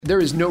there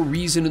is no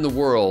reason in the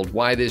world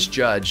why this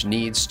judge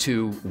needs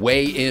to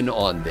weigh in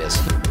on this.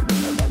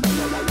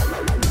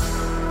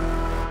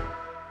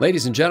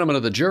 Ladies and gentlemen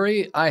of the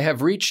jury, I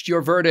have reached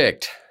your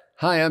verdict.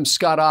 Hi, I'm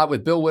Scott Ott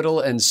with Bill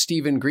Whittle and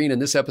Stephen Green,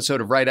 and this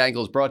episode of Right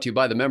Angle is brought to you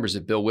by the members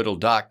at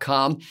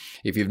BillWhittle.com.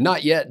 If you've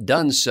not yet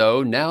done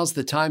so, now's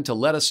the time to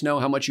let us know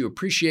how much you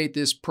appreciate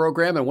this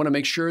program and want to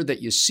make sure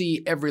that you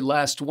see every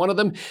last one of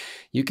them.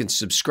 You can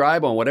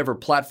subscribe on whatever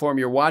platform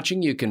you're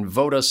watching. You can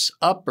vote us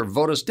up or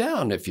vote us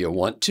down if you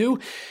want to.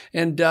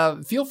 And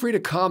feel free to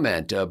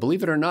comment.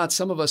 Believe it or not,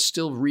 some of us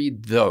still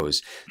read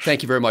those.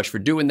 Thank you very much for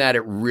doing that.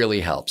 It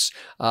really helps.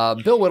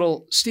 Bill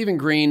Whittle, Stephen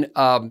Green,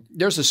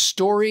 there's a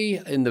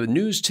story in the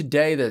news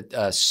today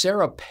that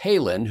Sarah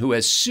Palin, who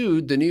has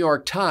sued the New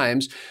York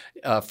Times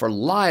for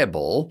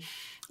libel,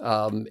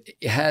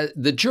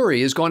 the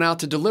jury has gone out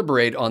to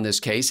deliberate on this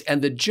case,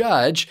 and the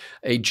judge,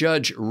 a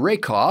Judge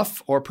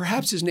Rakoff, or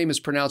perhaps his name is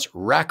pronounced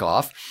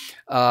Rakoff,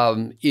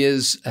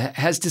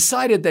 has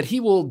decided that he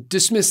will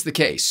dismiss the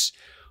case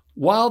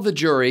while the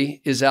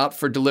jury is out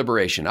for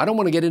deliberation. I don't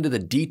want to get into the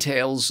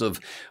details of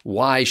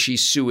why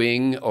she's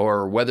suing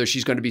or whether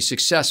she's going to be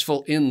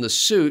successful in the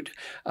suit.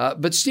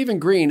 But Stephen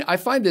Green, I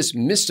find this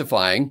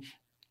mystifying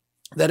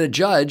that a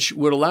judge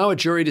would allow a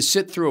jury to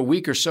sit through a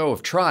week or so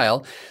of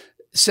trial,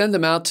 send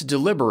them out to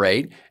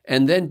deliberate,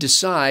 and then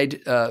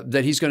decide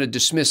that he's going to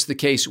dismiss the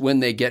case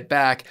when they get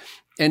back.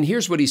 And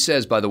here's what he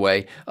says, by the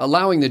way,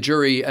 allowing the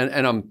jury,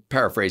 and I'm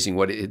paraphrasing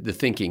the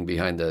thinking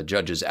behind the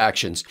judge's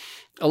actions,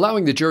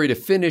 allowing the jury to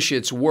finish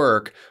its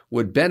work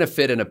would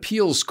benefit an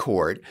appeals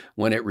court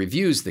when it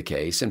reviews the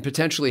case and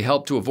potentially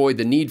help to avoid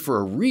the need for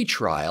a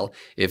retrial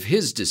if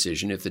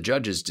the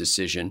judge's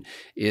decision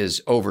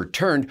is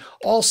overturned.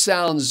 All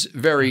sounds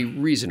very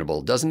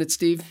reasonable, doesn't it,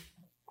 Steve?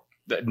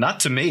 Not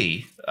to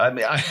me. I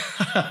mean,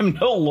 I'm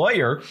no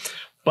lawyer,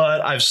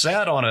 but I've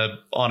sat on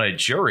a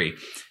jury.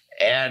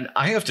 And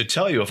I have to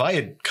tell you, if I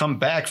had come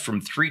back from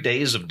 3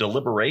 days of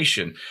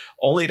deliberation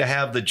only to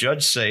have the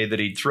judge say that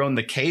he'd thrown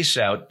the case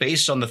out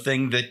based on the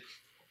thing that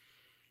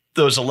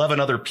those 11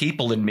 other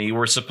people and me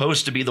were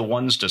supposed to be the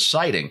ones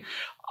deciding,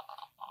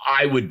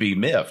 I would be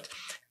miffed.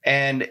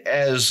 And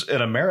as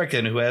an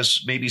American who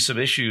has maybe some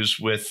issues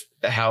with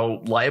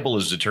how libel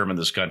is determined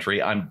in this country,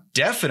 I'm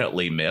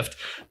definitely miffed.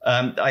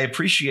 I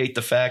appreciate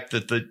the fact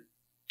that the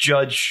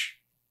judge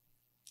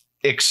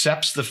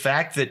accepts the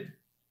fact that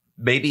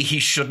maybe he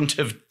shouldn't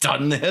have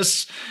done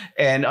this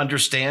and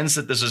understands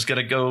that this is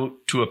going to go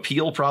to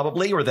appeal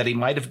probably, or that he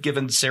might have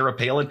given Sarah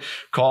Palin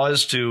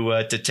cause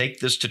to take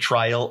this to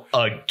trial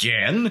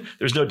again.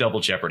 There's no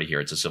double jeopardy here.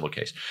 It's a civil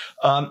case.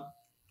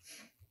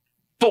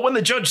 But when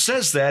the judge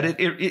says that,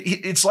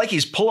 it's like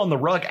he's pulling the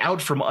rug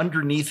out from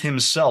underneath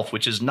himself,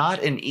 which is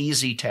not an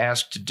easy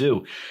task to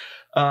do.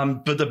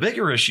 But the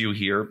bigger issue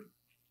here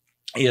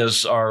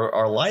is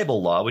our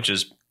libel law, which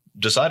is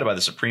decided by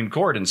the Supreme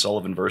Court in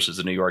Sullivan versus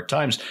the New York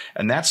Times.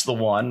 And that's the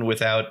one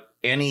without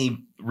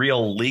any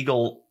real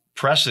legal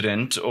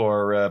precedent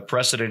or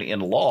precedent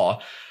in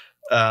law,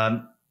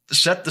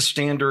 set the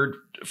standard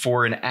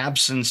for an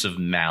absence of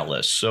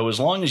malice. So as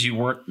long as you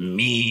weren't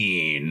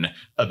mean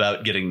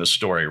about getting the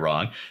story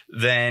wrong,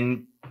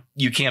 then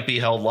you can't be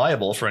held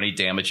liable for any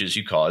damages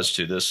you caused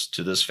to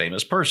this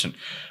famous person.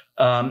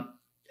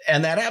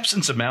 And that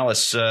absence of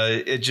malice,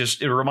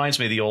 it reminds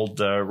me of the old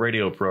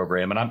radio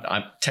program. And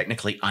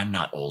I'm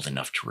not old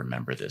enough to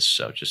remember this.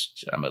 So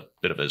I'm a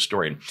bit of a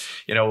historian.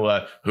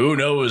 Who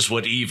knows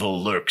what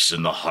evil lurks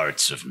in the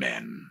hearts of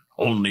men?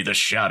 Only the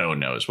shadow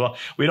knows. Well,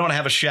 we don't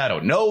have a shadow.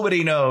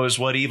 Nobody knows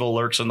what evil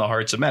lurks in the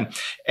hearts of men.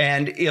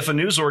 And if a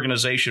news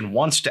organization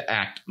wants to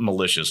act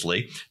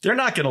maliciously, they're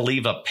not going to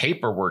leave a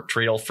paperwork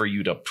trail for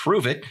you to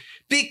prove it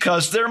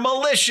because they're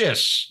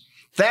malicious.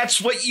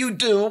 That's what you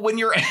do when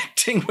you're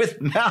acting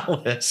with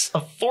malice,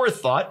 a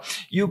forethought.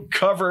 You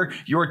cover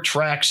your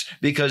tracks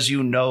because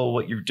you know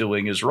what you're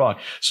doing is wrong.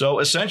 So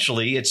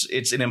essentially,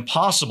 it's an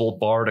impossible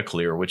bar to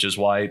clear, which is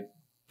why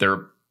there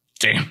are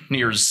damn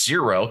near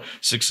zero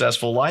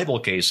successful libel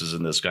cases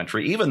in this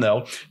country, even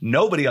though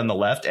nobody on the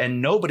left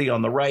and nobody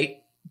on the right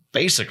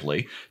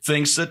basically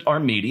thinks that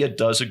our media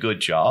does a good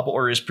job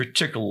or is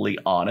particularly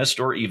honest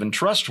or even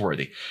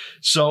trustworthy.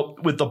 So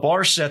with the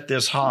bar set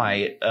this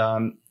high,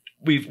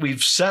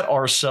 we've set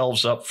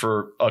ourselves up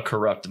for a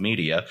corrupt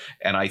media,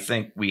 and I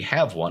think we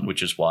have one,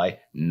 which is why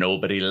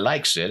nobody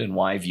likes it and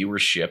why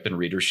viewership and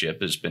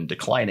readership has been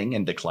declining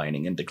and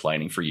declining and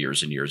declining for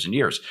years and years and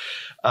years.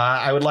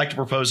 I would like to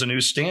propose a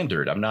new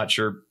standard. I'm not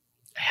sure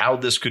how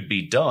this could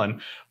be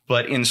done,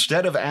 but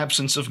instead of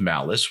absence of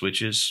malice,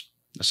 which is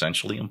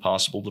essentially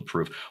impossible to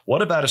prove,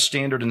 what about a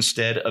standard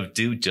instead of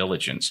due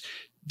diligence?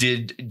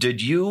 Did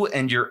you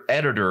and your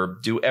editor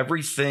do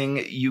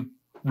everything you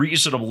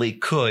reasonably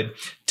could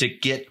to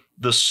get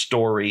the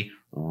story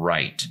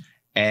right?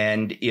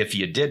 And if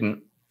you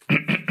didn't,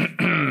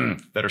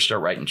 better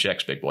start writing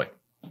checks, big boy.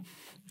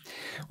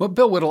 Well,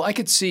 Bill Whittle, I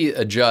could see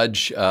a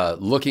judge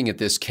looking at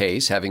this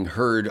case, having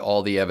heard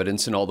all the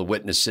evidence and all the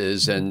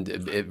witnesses and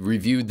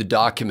reviewed the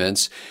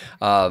documents,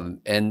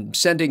 and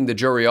sending the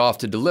jury off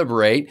to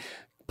deliberate,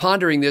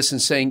 pondering this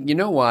and saying, you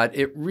know what,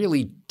 it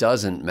really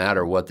doesn't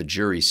matter what the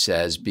jury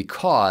says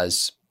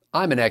because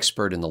I'm an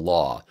expert in the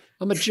law.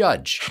 I'm a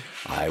judge.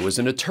 I was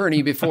an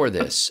attorney before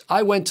this.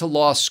 I went to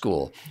law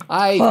school.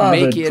 I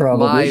make it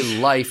my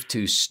life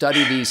to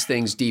study these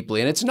things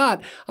deeply.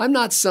 And I'm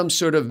not some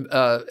sort of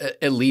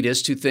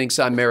elitist who thinks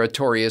I'm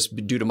meritorious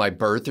due to my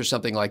birth or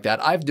something like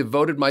that. I've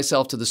devoted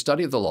myself to the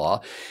study of the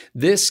law.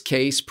 This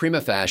case,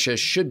 prima facie,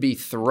 should be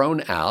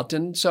thrown out.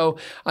 And so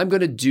I'm going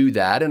to do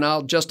that. And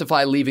I'll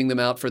justify leaving them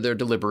out for their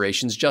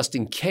deliberations just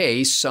in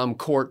case some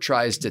court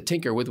tries to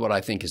tinker with what I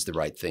think is the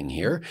right thing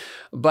here.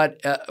 But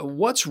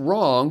what's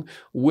wrong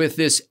with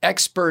this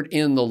expert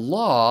in the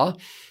law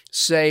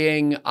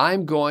saying,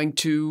 I'm going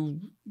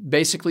to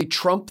basically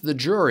trump the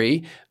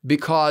jury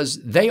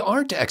because they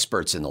aren't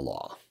experts in the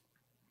law?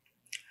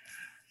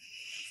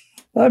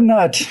 I'm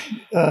not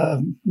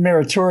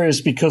meritorious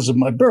because of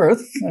my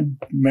birth. I'm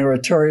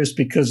meritorious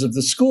because of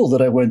the school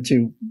that I went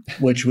to,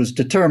 which was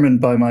determined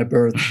by my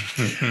birth.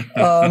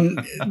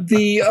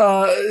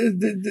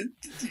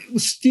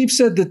 Steve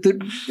said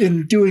that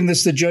in doing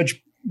this, the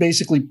judge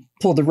basically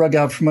pulled the rug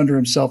out from under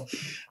himself.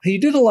 He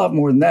did a lot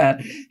more than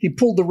that. He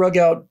pulled the rug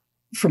out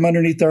from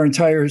underneath our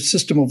entire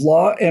system of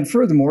law. And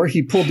furthermore,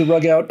 he pulled the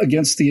rug out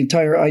against the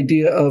entire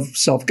idea of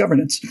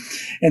self-governance.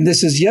 And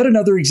this is yet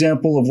another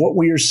example of what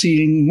we are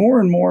seeing more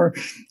and more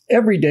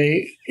every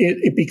day.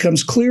 It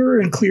becomes clearer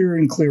and clearer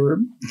and clearer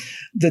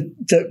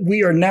that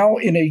we are now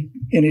in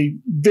a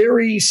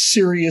very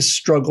serious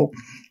struggle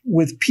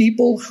with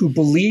people who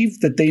believe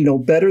that they know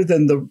better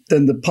than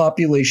the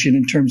population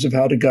in terms of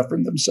how to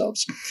govern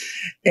themselves.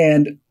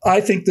 And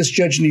I think this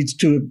judge needs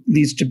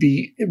to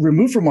be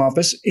removed from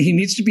office. He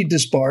needs to be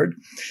disbarred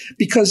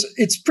because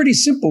it's pretty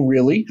simple,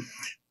 really.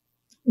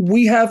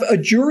 We have a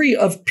jury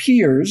of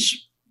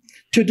peers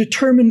to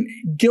determine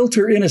guilt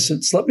or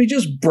innocence. Let me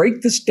just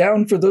break this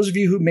down for those of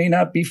you who may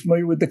not be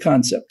familiar with the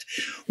concept.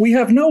 We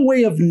have no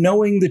way of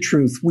knowing the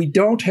truth. We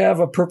don't have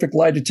a perfect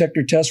lie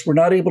detector test. We're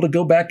not able to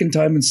go back in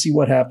time and see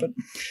what happened.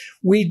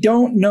 We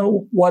don't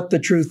know what the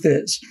truth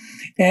is.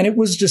 And it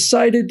was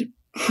decided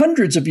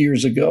hundreds of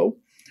years ago,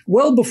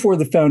 well before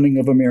the founding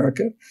of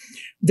America,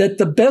 that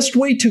the best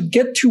way to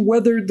get to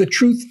whether the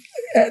truth,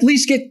 at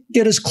least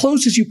get as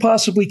close as you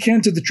possibly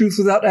can to the truth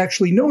without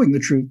actually knowing the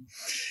truth,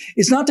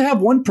 is not to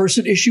have one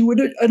person issue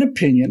an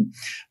opinion,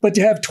 but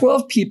to have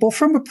 12 people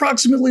from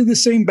approximately the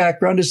same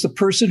background as the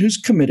person who's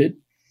committed,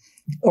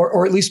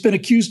 or at least been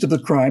accused of the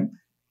crime,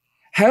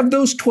 have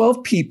those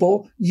 12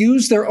 people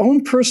use their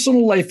own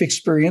personal life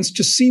experience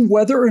to see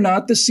whether or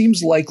not this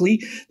seems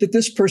likely that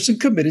this person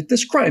committed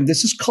this crime.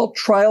 This is called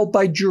trial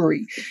by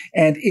jury,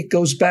 and it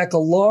goes back a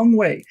long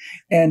way.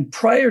 And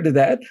prior to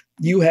that,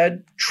 you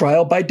had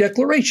trial by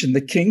declaration.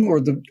 The king or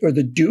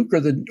the duke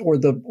or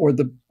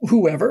the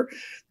whoever,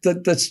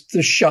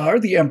 the Shah,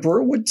 the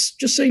emperor, would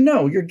just say,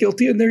 no, you're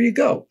guilty, and there you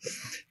go.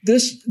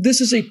 This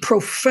is a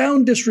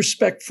profound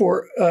disrespect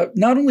for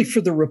not only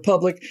for the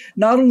republic,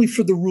 not only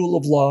for the rule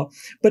of law,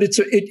 but it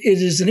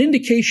is an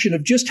indication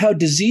of just how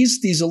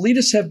diseased these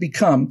elitists have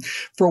become.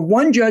 For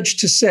one judge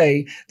to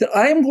say that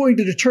I am going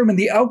to determine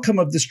the outcome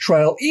of this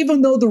trial,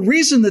 even though the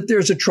reason that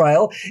there's a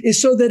trial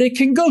is so that it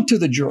can go to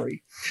the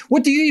jury.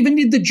 What do you even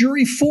need the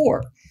jury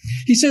for?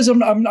 He says, I'm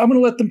going to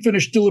let them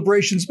finish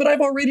deliberations, but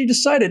I've already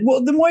decided.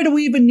 Well, then why do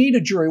we even need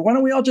a jury? Why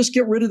don't we all just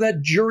get rid of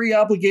that jury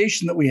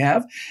obligation that we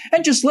have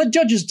and just let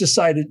judges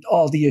decide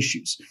all the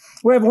issues?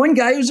 We have one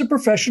guy who's a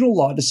professional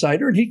law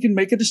decider, and he can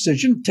make a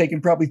decision,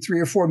 taking probably 3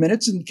 or 4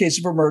 minutes in the case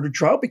of a murder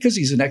trial because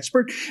he's an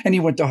expert and he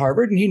went to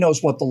Harvard and he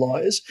knows what the law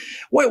is.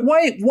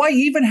 Why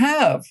even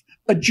have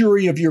a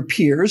jury of your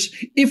peers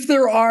if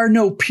there are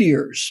no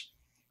peers,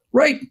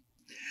 right?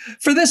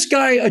 For this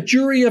guy, a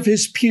jury of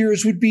his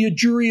peers would be a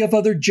jury of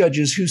other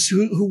judges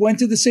who went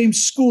to the same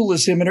school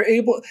as him and are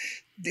able,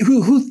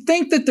 who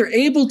think that they're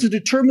able to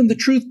determine the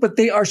truth, but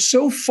they are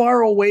so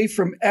far away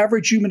from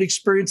average human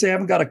experience, they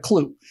haven't got a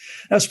clue.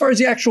 Now, as far as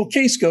the actual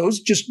case goes,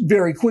 just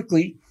very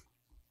quickly,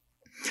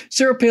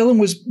 Sarah Palin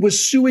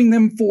was suing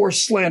them for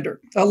slander,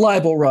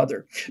 libel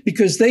rather,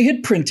 because they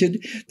had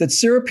printed that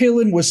Sarah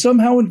Palin was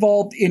somehow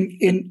involved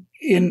in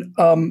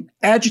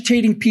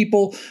agitating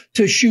people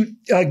to shoot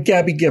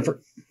Gabby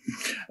Gifford.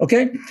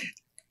 Okay.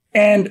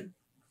 And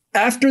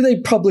after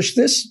they published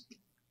this,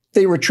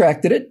 they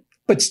retracted it,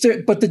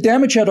 but the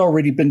damage had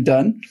already been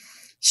done.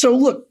 So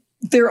look,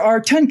 there are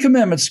 10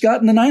 commandments,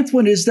 Scott, and the 9th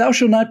one is thou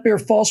shalt not bear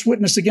false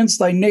witness against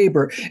thy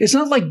neighbor. It's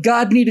not like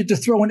God needed to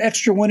throw an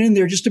extra one in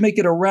there just to make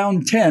it a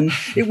round 10.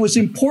 It was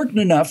important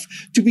enough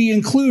to be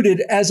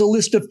included as a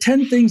list of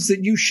 10 things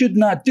that you should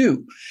not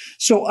do.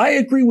 So I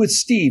agree with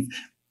Steve.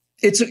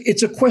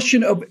 It's a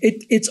question of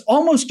it's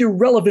almost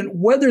irrelevant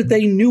whether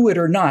they knew it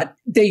or not.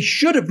 They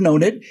should have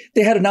known it.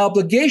 They had an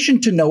obligation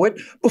to know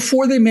it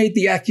before they made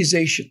the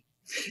accusation.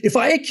 If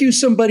I accuse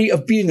somebody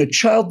of being a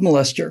child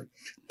molester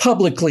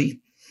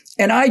publicly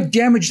and I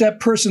damage that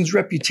person's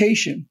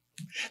reputation,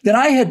 then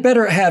I had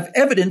better have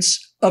evidence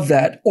of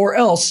that, or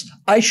else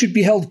I should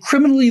be held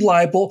criminally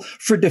liable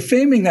for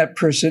defaming that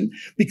person,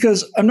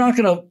 because I'm not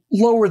going to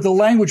lower the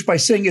language by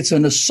saying it's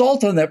an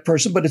assault on that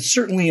person, but it's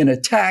certainly an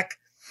attack,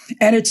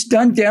 and it's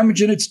done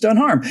damage and it's done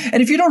harm.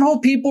 And if you don't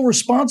hold people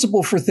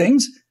responsible for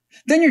things,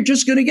 then you're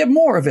just going to get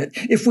more of it.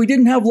 If we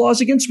didn't have laws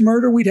against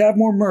murder, we'd have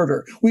more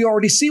murder. We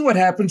already see what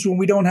happens when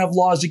we don't have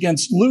laws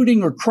against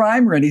looting or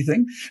crime or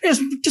anything.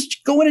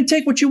 Just go in and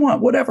take what you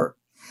want, whatever.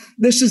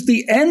 This is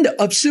the end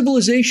of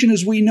civilization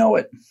as we know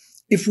it.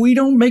 If we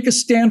don't make a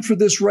stand for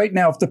this right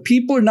now, if the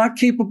people are not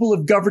capable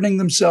of governing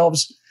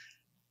themselves,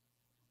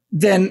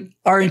 then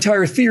our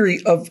entire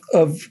theory of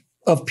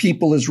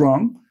people is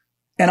wrong.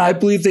 And I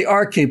believe they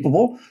are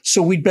capable.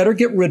 So we'd better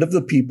get rid of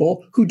the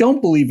people who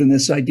don't believe in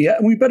this idea,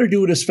 and we better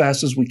do it as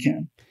fast as we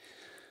can.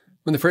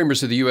 When the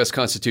framers of the U.S.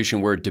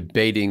 Constitution were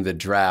debating the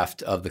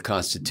draft of the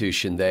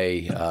Constitution,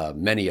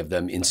 many of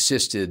them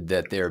insisted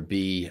that there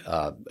be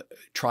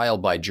trial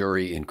by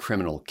jury in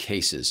criminal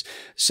cases.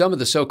 Some of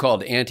the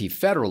so-called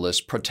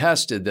anti-federalists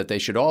protested that they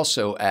should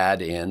also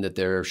add in that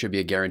there should be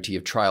a guarantee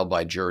of trial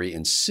by jury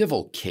in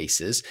civil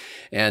cases,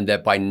 and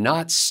that by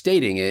not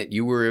stating it,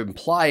 you were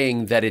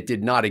implying that it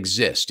did not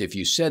exist. If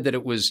you said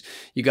that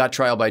you got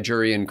trial by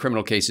jury in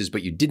criminal cases,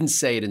 but you didn't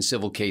say it in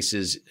civil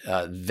cases,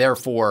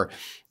 therefore,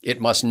 it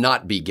must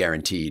not be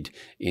guaranteed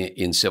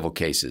in civil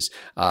cases.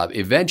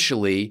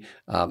 Eventually,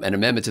 an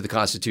amendment to the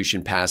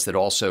Constitution passed that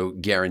also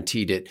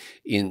guaranteed it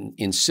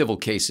in civil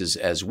cases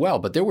as well.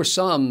 But there were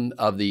some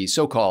of the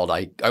so-called,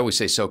 I always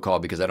say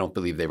so-called because I don't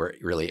believe they were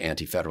really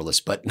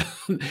anti-federalists, but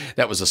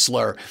that was a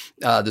slur.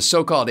 The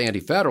so-called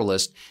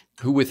anti-federalists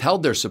who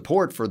withheld their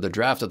support for the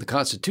draft of the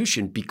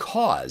Constitution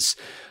because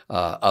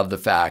of the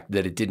fact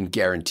that it didn't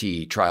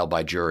guarantee trial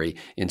by jury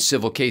in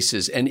civil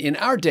cases. And in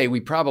our day,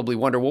 we probably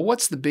wonder, well,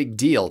 what's the big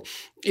deal?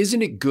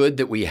 Isn't it good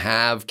that we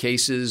have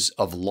cases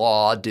of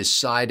law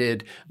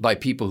decided by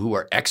people who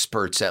are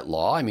experts at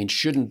law? I mean,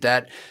 shouldn't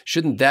that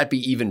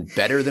be even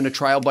better than a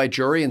trial by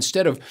jury?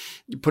 Instead of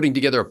putting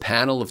together a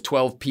panel of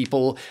 12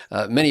 people,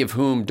 many of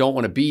whom don't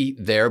want to be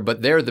there,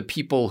 but they're the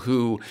people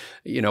who,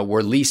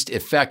 were least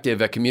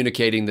effective at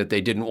communicating that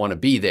they didn't want to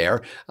be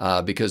there,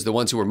 because the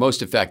ones who were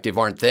most effective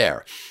aren't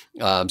there.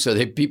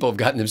 So people have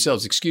gotten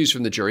themselves excused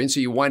from the jury. And so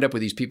you wind up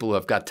with these people who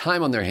have got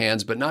time on their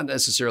hands, but not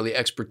necessarily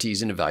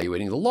expertise in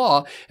evaluating the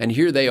law. And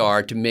here they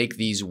are to make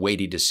these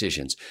weighty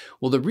decisions.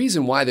 Well, the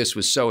reason why this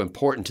was so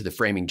important to the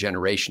framing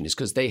generation is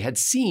because they had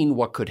seen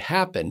what could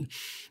happen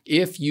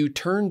if you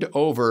turned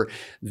over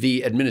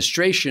the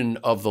administration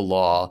of the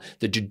law,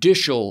 the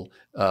judicial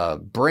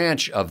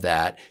branch of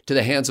that, to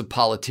the hands of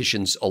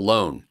politicians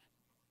alone.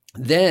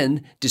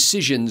 Then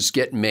decisions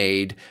get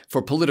made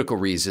for political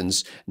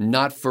reasons,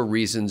 not for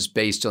reasons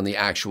based on the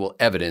actual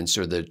evidence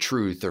or the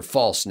truth or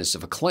falseness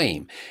of a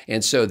claim.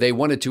 And so they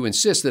wanted to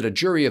insist that a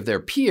jury of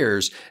their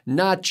peers,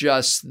 not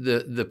just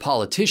the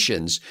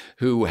politicians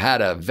who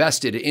had a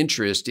vested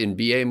interest in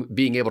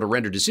being able to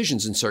render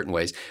decisions in certain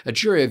ways, a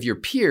jury of your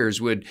peers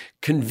would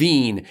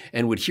convene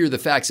and would hear the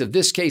facts of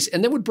this case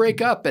and then would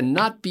break up and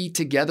not be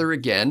together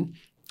again,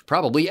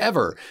 probably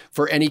ever,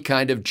 for any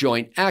kind of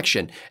joint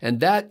action.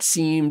 And that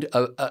seemed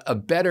a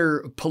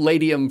better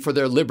palladium for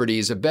their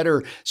liberties, a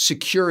better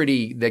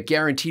security that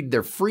guaranteed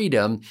their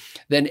freedom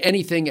than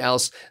anything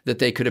else that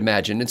they could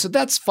imagine. And so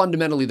that's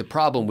fundamentally the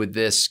problem with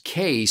this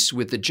case,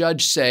 with the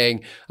judge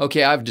saying,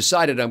 okay, I've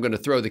decided I'm going to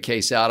throw the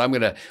case out. I'm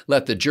going to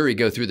let the jury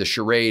go through the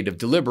charade of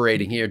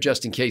deliberating here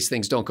just in case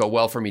things don't go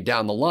well for me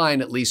down the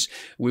line. At least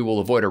we will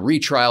avoid a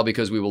retrial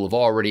because we will have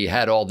already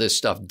had all this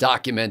stuff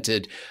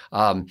documented.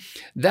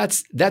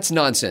 That's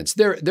nonsense.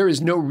 There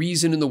is no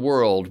reason in the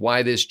world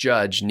why this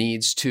judge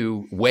needs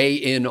to weigh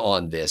in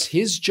on this.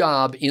 His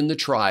job in the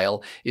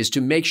trial is to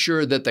make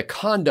sure that the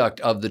conduct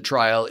of the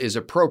trial is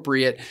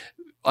appropriate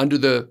under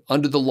the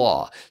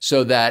law,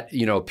 so that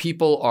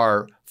people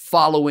are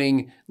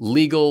following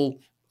legal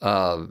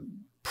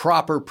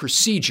proper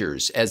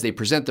procedures as they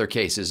present their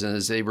cases and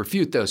as they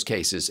refute those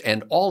cases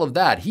and all of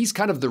that. He's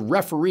kind of the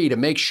referee to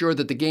make sure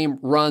that the game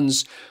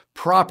runs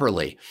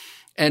properly.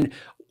 And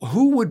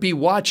who would be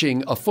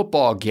watching a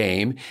football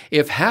game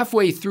if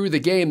halfway through the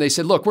game they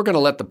said, look, we're going to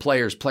let the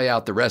players play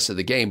out the rest of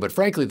the game, but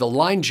frankly, the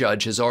line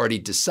judge has already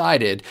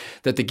decided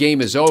that the game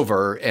is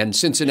over and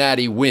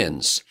Cincinnati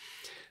wins?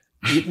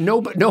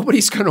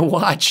 Nobody's going to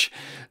watch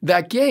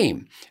that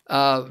game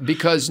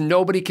because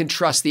nobody can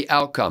trust the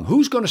outcome.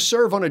 Who's going to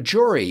serve on a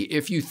jury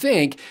if you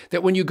think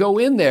that when you go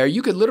in there,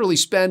 you could literally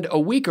spend a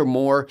week or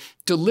more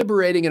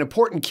deliberating an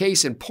important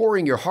case and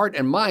pouring your heart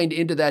and mind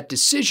into that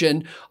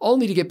decision,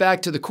 only to get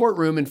back to the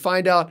courtroom and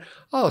find out,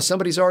 oh,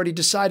 somebody's already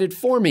decided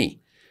for me.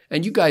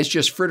 And you guys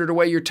just frittered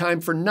away your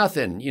time for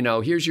nothing.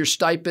 Here's your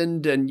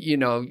stipend and,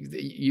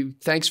 you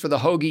thanks for the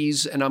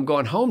hoagies and I'm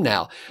going home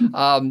now.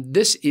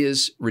 This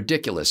is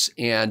ridiculous.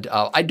 And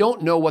I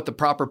don't know what the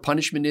proper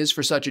punishment is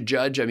for such a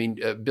judge. I mean,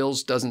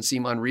 Bill's doesn't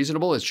seem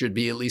unreasonable. It should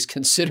be at least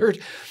considered.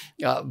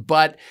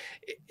 But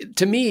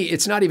to me,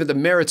 it's not even the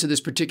merits of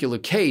this particular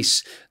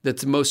case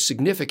that's the most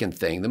significant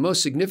thing. The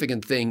most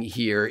significant thing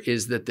here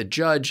is that the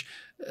judge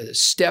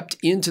stepped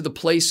into the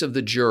place of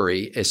the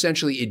jury,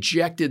 essentially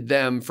ejected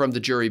them from the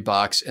jury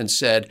box and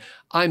said,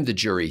 I'm the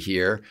jury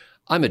here.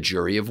 I'm a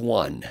jury of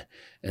one.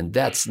 And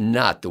that's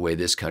not the way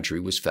this country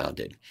was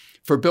founded.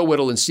 For Bill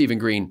Whittle and Stephen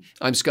Green,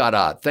 I'm Scott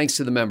Ott. Thanks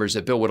to the members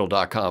at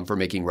BillWhittle.com for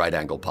making Right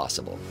Angle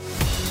possible.